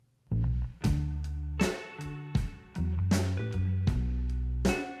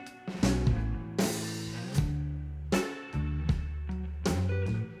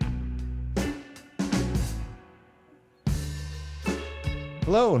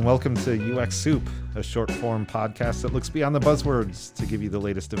Hello and welcome to UX Soup, a short-form podcast that looks beyond the buzzwords to give you the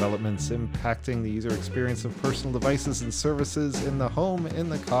latest developments impacting the user experience of personal devices and services in the home, in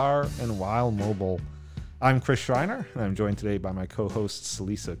the car, and while mobile. I'm Chris Schreiner, and I'm joined today by my co-hosts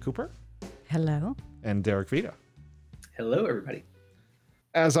Lisa Cooper. Hello. And Derek Vita. Hello, everybody.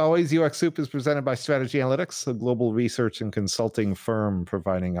 As always, UX Soup is presented by Strategy Analytics, a global research and consulting firm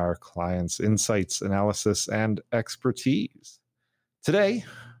providing our clients insights, analysis, and expertise. Today,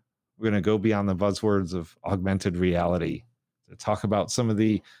 we're going to go beyond the buzzwords of augmented reality to talk about some of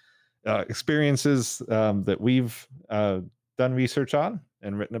the experiences that we've done research on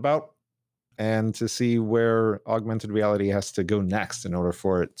and written about, and to see where augmented reality has to go next in order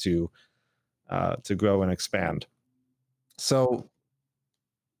for it to grow and expand. So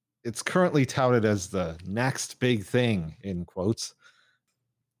it's currently touted as the next big thing, in quotes.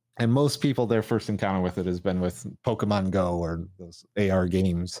 And most people, their first encounter with it has been with Pokemon Go or those AR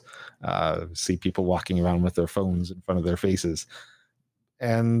games. See people walking around with their phones in front of their faces.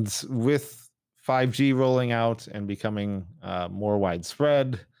 And with 5G rolling out and becoming more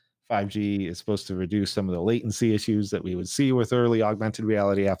widespread, 5G is supposed to reduce some of the latency issues that we would see with early augmented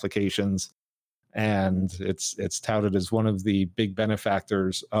reality applications. And it's touted as one of the big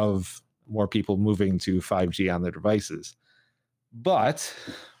benefactors of more people moving to 5G on their devices. But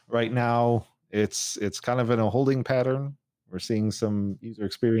right now, it's kind of in a holding pattern. We're seeing some user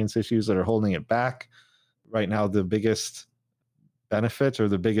experience issues that are holding it back. Right now, the biggest benefit or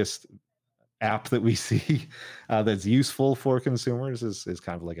the biggest app that we see that's useful for consumers is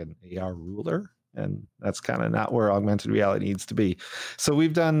kind of like an AR ruler. And that's kind of not where augmented reality needs to be. So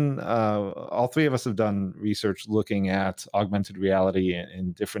we've done, all three of us have done research looking at augmented reality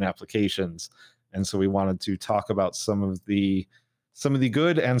in different applications. And so we wanted to talk about some of the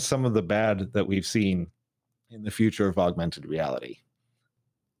good and some of the bad that we've seen in the future of augmented reality.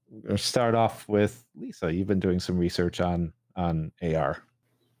 We're going to start off with Lisa. You've been doing some research on AR.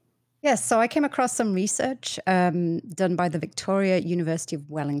 Yes, so I came across some research done by the Victoria University of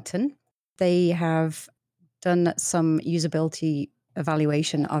Wellington. They have done some usability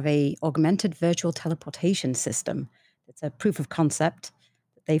evaluation of a augmented virtual teleportation system. It's a proof of concept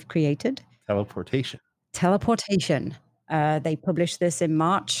that they've created. Teleportation. They published this in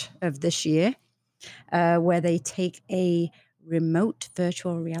March of this year, where they take a remote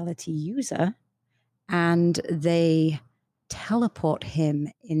virtual reality user and they teleport him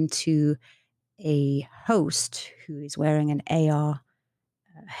into a host who is wearing an AR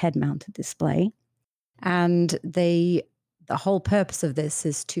head-mounted display. And the whole purpose of this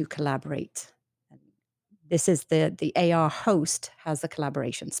is to collaborate. This is the AR host has a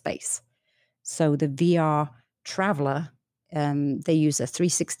collaboration space. So the VR traveler, they use a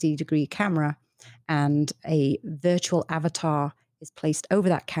 360-degree camera and a virtual avatar is placed over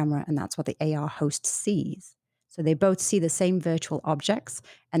that camera, and that's what the AR host sees. So they both see the same virtual objects,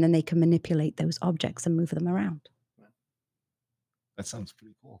 and then they can manipulate those objects and move them around. That sounds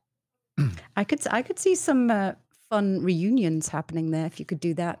pretty cool. I could see some fun reunions happening there if you could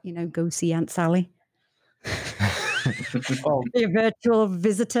do that. Go see Aunt Sally. Be a virtual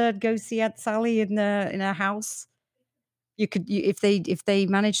visitor, go see Aunt Sally in her house. You could, if they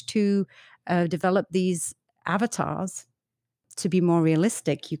manage to develop these avatars to be more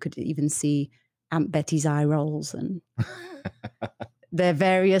realistic, you could even see Aunt Betty's eye rolls and their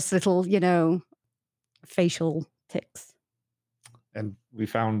various little, facial tics. And we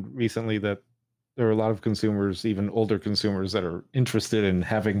found recently that there are a lot of consumers, even older consumers, that are interested in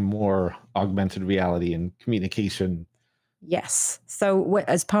having more augmented reality and communication. Yes. So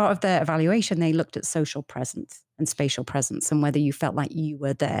as part of their evaluation, they looked at social presence and spatial presence and whether you felt like you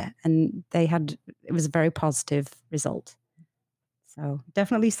were there. And it was a very positive result. So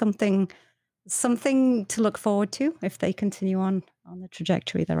definitely something to look forward to if they continue on the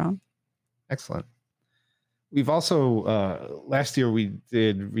trajectory they're on. Excellent. We've also, last year we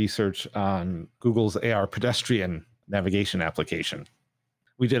did research on Google's AR pedestrian navigation application.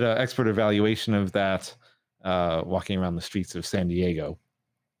 We did an expert evaluation of that walking around the streets of San Diego.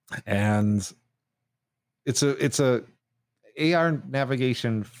 And it's a AR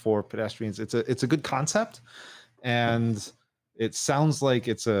navigation for pedestrians. It's a good concept, and it sounds like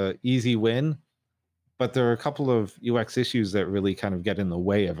it's a easy win, but there are a couple of UX issues that really kind of get in the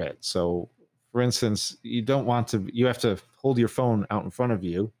way of it. So for instance, you have to hold your phone out in front of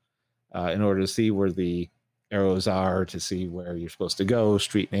you in order to see where the arrows are, to see where you're supposed to go,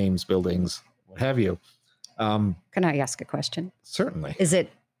 street names, buildings, what have you. Can I ask a question? Certainly. Is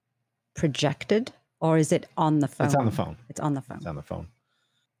it projected or is it on the phone? It's on the phone. It's on the phone. It's on the phone.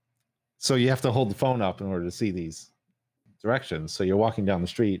 So you have to hold the phone up in order to see these. directions. So you're walking down the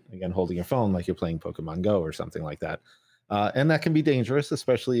street, again, holding your phone like you're playing Pokemon Go or something like that. And that can be dangerous,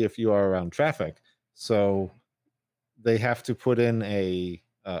 especially if you are around traffic. So they have to put in a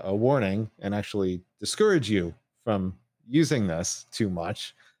warning and actually discourage you from using this too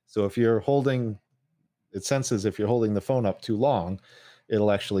much. So if you're holding, it senses if you're holding the phone up too long,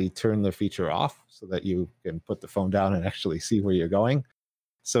 it'll actually turn the feature off so that you can put the phone down and actually see where you're going.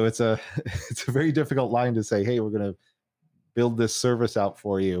 So it's a it's a very difficult line to say, hey, we're going to build this service out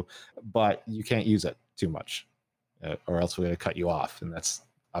for you, but you can't use it too much, or else we're going to cut you off, and that's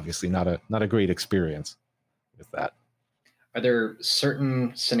obviously not a great experience with that. Are there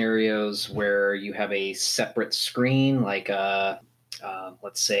certain scenarios where you have a separate screen, like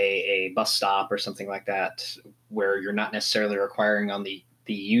let's say a bus stop or something like that, where you're not necessarily requiring on the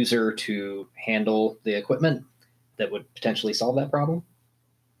user to handle the equipment that would potentially solve that problem?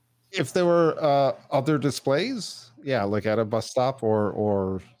 If there were other displays, yeah, like at a bus stop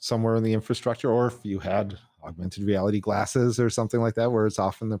or somewhere in the infrastructure, or if you had augmented reality glasses or something like that where it's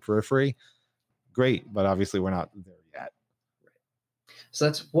off in the periphery, great. But obviously, we're not there yet. So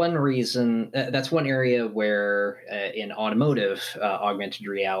that's one reason. That's one area where, in automotive, augmented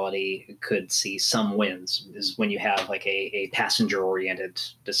reality could see some wins is when you have like a passenger-oriented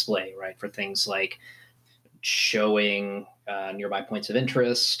display, right? For things like showing nearby points of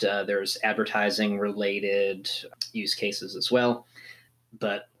interest. There's advertising-related use cases as well.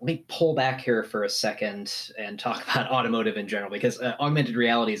 But let me pull back here for a second and talk about automotive in general, because augmented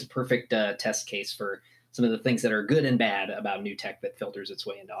reality is a perfect test case for some of the things that are good and bad about new tech that filters its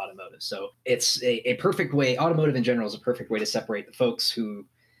way into automotive. So it's a perfect way, automotive in general is a perfect way to separate the folks who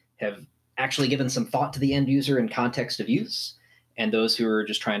have actually given some thought to the end user and context of use, and those who are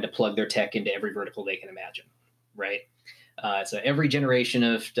just trying to plug their tech into every vertical they can imagine, right? So every generation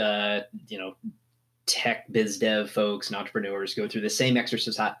of, tech biz dev folks and entrepreneurs go through the same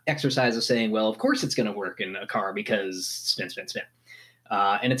exercise of saying, well, of course it's going to work in a car because spin, spin, spin.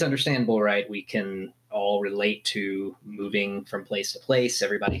 And it's understandable, right? We can all relate to moving from place to place.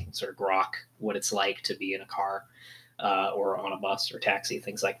 Everybody can sort of grok what it's like to be in a car or on a bus or taxi,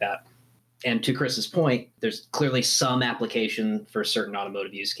 things like that. And to Chris's point, there's clearly some application for certain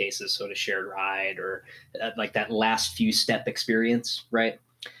automotive use cases, so to shared ride or like that last few step experience, right?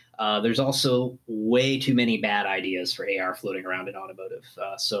 There's also way too many bad ideas for AR floating around in automotive.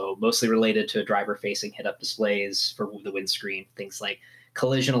 So mostly related to driver-facing head-up displays for the windscreen, things like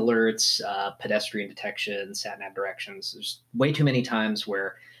collision alerts, pedestrian detection, sat-nav directions. There's way too many times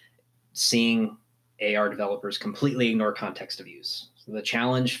where seeing AR developers completely ignore context of use. So the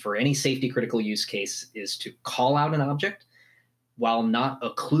challenge for any safety-critical use case is to call out an object while not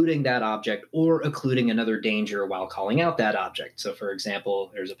occluding that object or occluding another danger while calling out that object. So for example,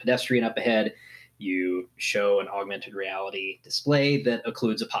 there's a pedestrian up ahead, you show an augmented reality display that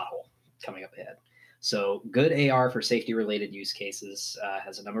occludes a pothole coming up ahead. So good AR for safety-related use cases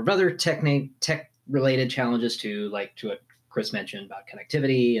has a number of other tech-related challenges too, like to what Chris mentioned about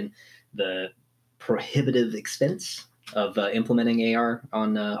connectivity and the prohibitive expense of implementing AR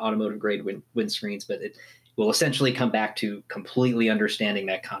on automotive-grade windscreens, but it will essentially come back to completely understanding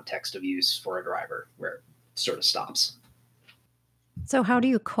that context of use for a driver where it sort of stops. So how do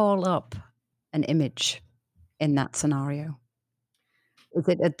you call up an image in that scenario? Is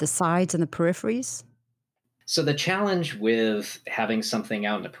it at the sides and the peripheries? So the challenge with having something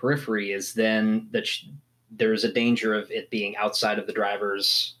out in the periphery is then that there's a danger of it being outside of the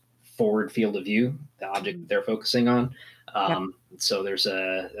driver's forward field of view, the object that they're focusing on. So there's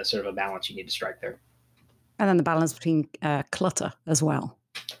a sort of a balance you need to strike there. And then the balance between clutter as well.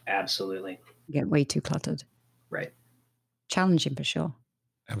 Absolutely. You get way too cluttered. Right. Challenging for sure.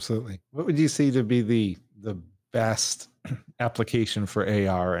 Absolutely. What would you see to be the best application for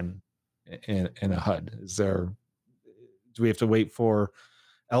AR in a HUD? Do we have to wait for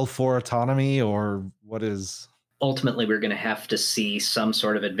L4 autonomy, or what is? Ultimately, we're going to have to see some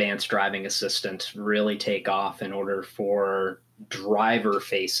sort of advanced driving assistant really take off in order for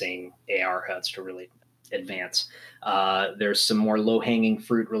driver-facing AR HUDs to really advance. There's some more low-hanging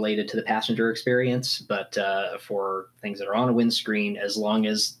fruit related to the passenger experience, but for things that are on a windscreen, as long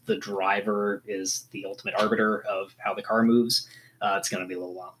as the driver is the ultimate arbiter of how the car moves, it's going to be a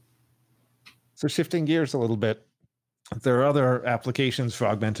little while. So shifting gears a little bit, there are other applications for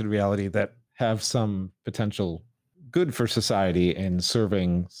augmented reality that have some potential good for society in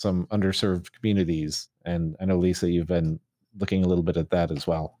serving some underserved communities. And I know, Lisa, you've been looking a little bit at that as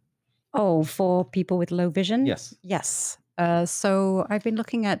well. Oh, for people with low vision? Yes. Yes. So I've been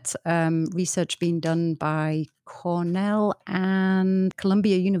looking at research being done by Cornell and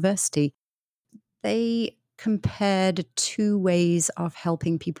Columbia University. They compared two ways of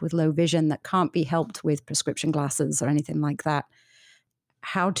helping people with low vision that can't be helped with prescription glasses or anything like that.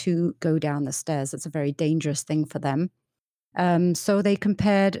 How to go down the stairs. It's a very dangerous thing for them. So they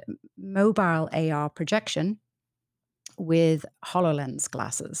compared mobile AR projection with HoloLens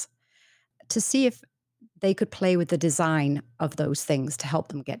glasses to see if they could play with the design of those things to help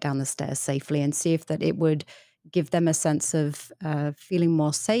them get down the stairs safely, and see if that it would give them a sense of feeling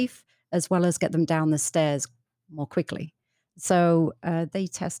more safe, as well as get them down the stairs more quickly. So they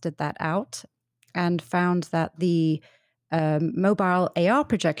tested that out and found that the mobile AR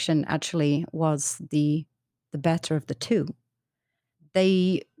projection actually was the better of the two.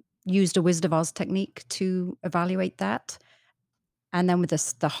 They used a Wizard of Oz technique to evaluate that. And then with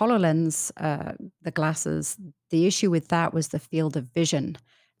the HoloLens, the glasses, the issue with that was the field of vision.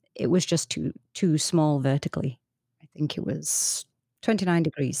 It was just too small vertically. I think it was 29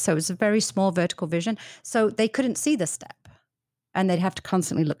 degrees. So it was a very small vertical vision. So they couldn't see the step, and they'd have to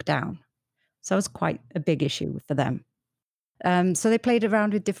constantly look down. So it was quite a big issue for them. So they played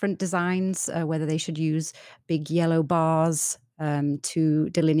around with different designs, whether they should use big yellow bars to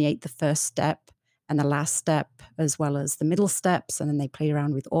delineate the first step and the last step, as well as the middle steps. And then they played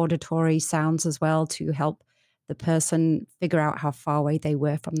around with auditory sounds as well to help the person figure out how far away they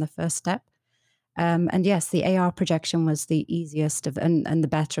were from the first step. And yes, the AR projection was the easiest and the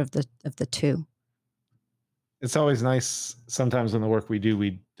better of the two. It's always nice sometimes in the work we do,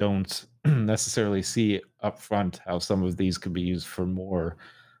 we don't necessarily see up front how some of these could be used for more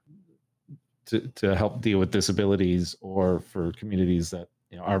to help deal with disabilities, or for communities that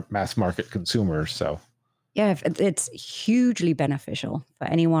are mass market consumers. So yeah, it's hugely beneficial for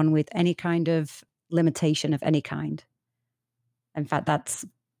anyone with any kind of limitation of any kind. In fact, that's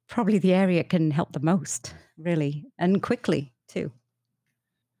probably the area it can help the most, really, and quickly too.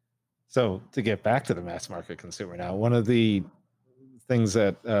 So to get back to the mass market consumer now, one of the things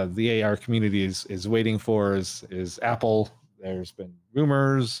that the AR community is waiting for is Apple. There's been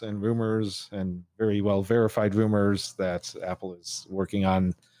rumors and very well verified rumors that Apple is working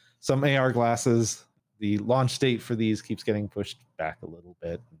on some AR glasses. The launch date for these keeps getting pushed back a little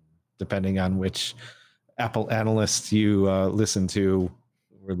bit, depending on which Apple analyst you listen to.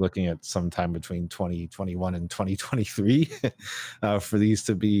 We're looking at sometime between 2021 and 2023 for these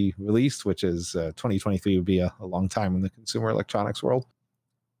to be released, which is 2023 would be a long time in the consumer electronics world.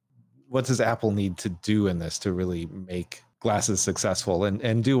 What does Apple need to do in this to really make glasses successful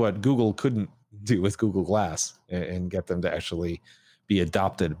and do what Google couldn't do with Google Glass, and get them to actually be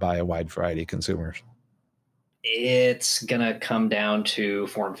adopted by a wide variety of consumers? It's going to come down to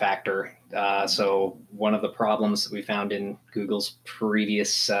form factor. So one of the problems that we found in Google's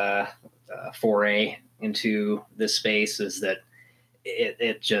previous foray into this space is that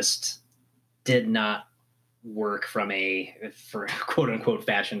it just did not work for quote unquote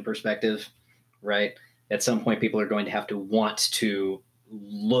fashion perspective, right? At some point, people are going to have to want to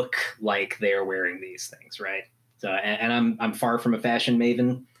look like they're wearing these things, right? So, and I'm far from a fashion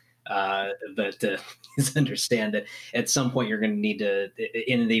maven, but just understand that at some point you're going to need to,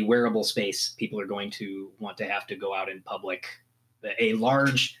 in the wearable space, people are going to want to have to go out in public. A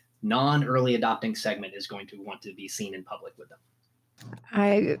large non-early adopting segment is going to want to be seen in public with them.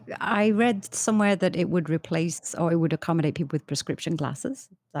 I read somewhere that it would replace, or it would accommodate people with prescription glasses.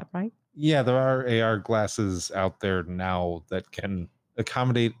 Is that right? Yeah, there are AR glasses out there now that can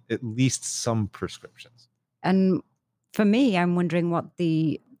accommodate at least some prescriptions. And for me, I'm wondering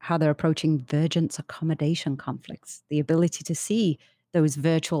how they're approaching Vergent's accommodation conflicts, the ability to see those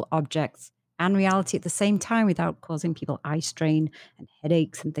virtual objects and reality at the same time without causing people eye strain and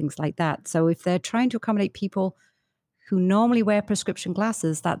headaches and things like that. So if they're trying to accommodate people who normally wear prescription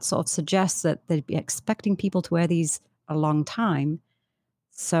glasses, that sort of suggests that they'd be expecting people to wear these a long time.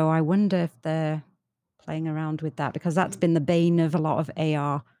 So I wonder if they're playing around with that, because that's been the bane of a lot of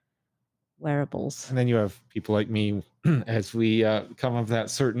AR wearables. And then you have people like me, as we come of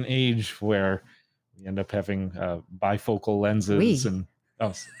that certain age where we end up having bifocal lenses.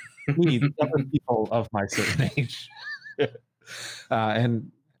 We other people of my certain age.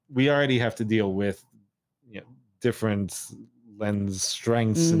 And we already have to deal with different lens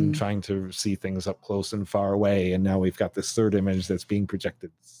strengths and trying to see things up close and far away. And now we've got this third image that's being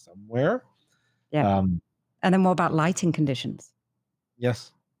projected somewhere. Yeah. And then what about lighting conditions?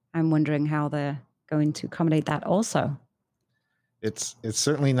 Yes. I'm wondering how they're going to accommodate that also. It's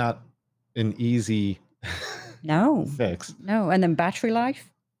certainly not an easy fix. No. And then battery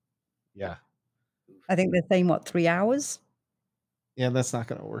life? Yeah. I think they're saying, 3 hours? Yeah, that's not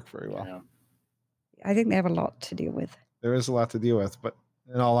going to work very well. Yeah. I think they have a lot to deal with. There is a lot to deal with, but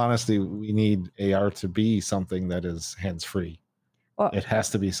in all honesty, we need AR to be something that is hands-free. Well, It has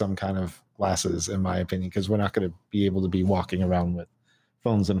to be some kind of glasses, in my opinion, because we're not going to be able to be walking around with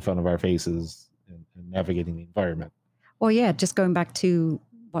phones in front of our faces and navigating the environment. well, yeah, just going back to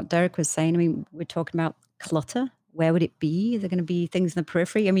what Derek was saying, I mean, we're talking about clutter. Where would it be? Are there going to be things in the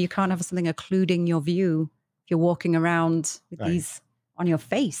periphery? I mean, you can't have something occluding your view if you're walking around with Right. these on your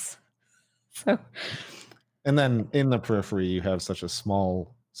face. So, And then in the periphery, you have such a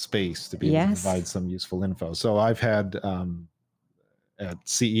small space to be able to Yes. provide some useful info. So I've had at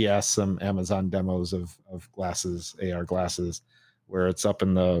CES some Amazon demos of glasses, AR glasses, where it's up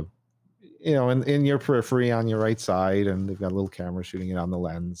in the, in your periphery on your right side, and they've got a little camera shooting it on the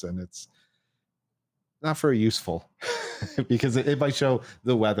lens, and it's not very useful because it might show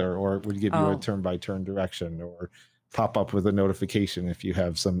the weather, or it would give you a Oh. turn-by-turn direction, or pop up with a notification if you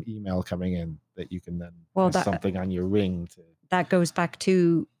have some email coming in that you can then Well, press that- something on your ring to. that goes back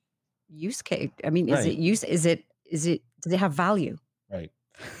to use case. I mean, is Right. it use? Is it? Does it have value? Right.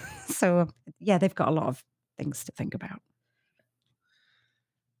 So, yeah, they've got a lot of things to think about.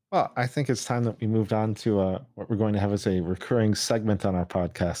 Well, I think it's time that we moved on to what we're going to have as a recurring segment on our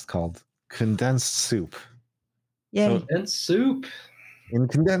podcast called Condensed Soup. Yay. So- And soup. In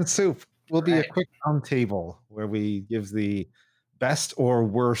Condensed Soup will be a Right. quick roundtable where we give the best or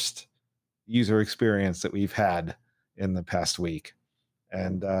worst user experience that we've had in the past week.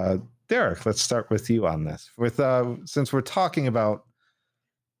 And Derek, let's start with you on this. Since we're talking about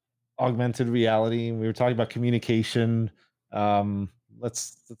augmented reality, we were talking about communication.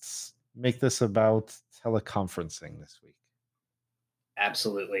 Let's make this about teleconferencing this week.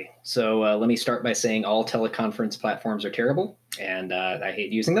 Absolutely. So let me start by saying all teleconference platforms are terrible, and I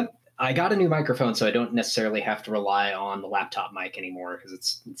hate using them. I got a new microphone, so I don't necessarily have to rely on the laptop mic anymore because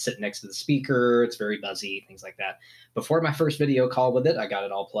it's sitting next to the speaker. It's very buzzy, things like that. Before my first video call with it, I got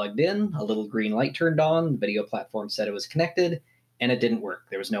it all plugged in. A little green light turned on. The video platform said it was connected, and it didn't work.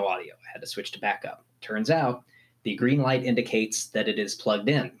 There was no audio. I had to switch to backup. Turns out the green light indicates that it is plugged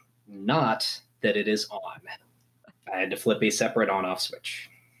in, not that it is on. I had to flip a separate on-off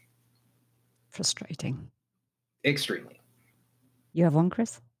switch. Frustrating. Extremely. You have one,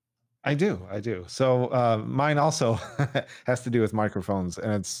 Chris? I do. So mine also has to do with microphones,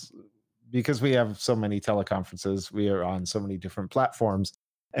 and it's because we have so many teleconferences. We are on so many different platforms,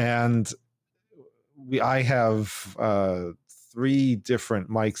 and I have 3 different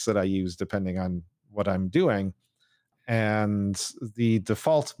mics that I use depending on what I'm doing, and the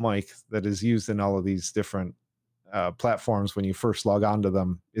default mic that is used in all of these different platforms when you first log onto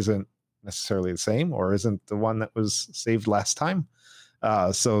them isn't necessarily the same, or isn't the one that was saved last time.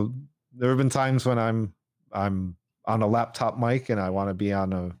 So there have been times when I'm on a laptop mic and I want to be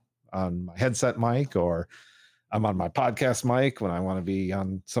on my headset mic, or I'm on my podcast mic when I want to be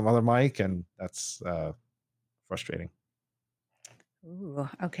on some other mic, and that's frustrating. Ooh,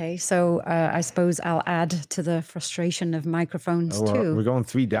 okay. So I suppose I'll add to the frustration of microphones Oh, too. we're going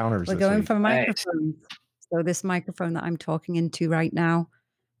 3 downers. We're this going week. for Right. microphones. So this microphone that I'm talking into right now,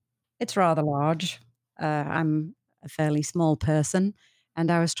 it's rather large. I'm a fairly small person,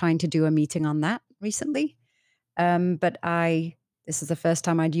 and I was trying to do a meeting on that recently. But this is the first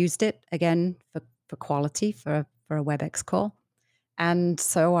time I'd used it again for quality for a WebEx call. And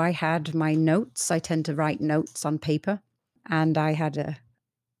so I had my notes. I tend to write notes on paper, and I had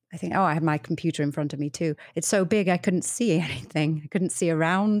I had my computer in front of me too. It's so big I couldn't see anything. I couldn't see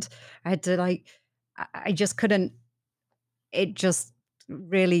around. I had to I just couldn't. It just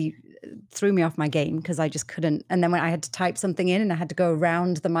really threw me off my game because I just couldn't. And then when I had to type something in, and I had to go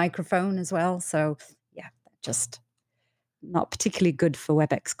around the microphone as well. So yeah, just not particularly good for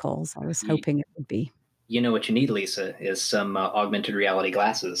WebEx calls. I was hoping it would be. You know what you need, Lisa, is some augmented reality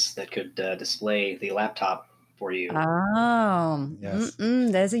glasses that could display the laptop for you. Oh, Yes.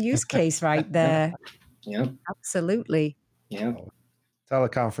 there's a use case right there. Yeah, Absolutely. yeah.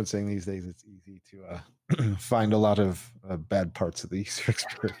 Teleconferencing these days, it's easy to find a lot of bad parts of the user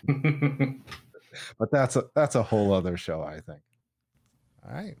experience. But that's a whole other show, I think.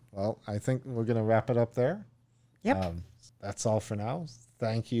 All right. Well, I think we're going to wrap it up there. Yep. That's all for now.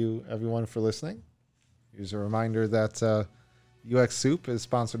 Thank you, everyone, for listening. Here's a reminder that UX Soup is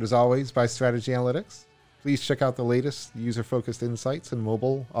sponsored, as always, by Strategy Analytics. Please check out the latest user-focused insights in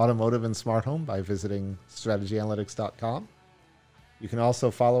mobile, automotive, and smart home by visiting strategyanalytics.com. You can also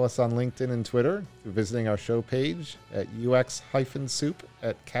follow us on LinkedIn and Twitter through visiting our show page at ux-soup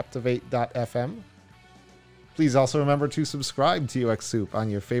at captivate.fm. Please also remember to subscribe to UX Soup on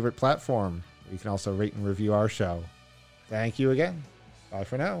your favorite platform. You can also rate and review our show. Thank you again. Bye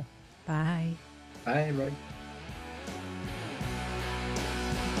for now. Bye. Bye, everybody.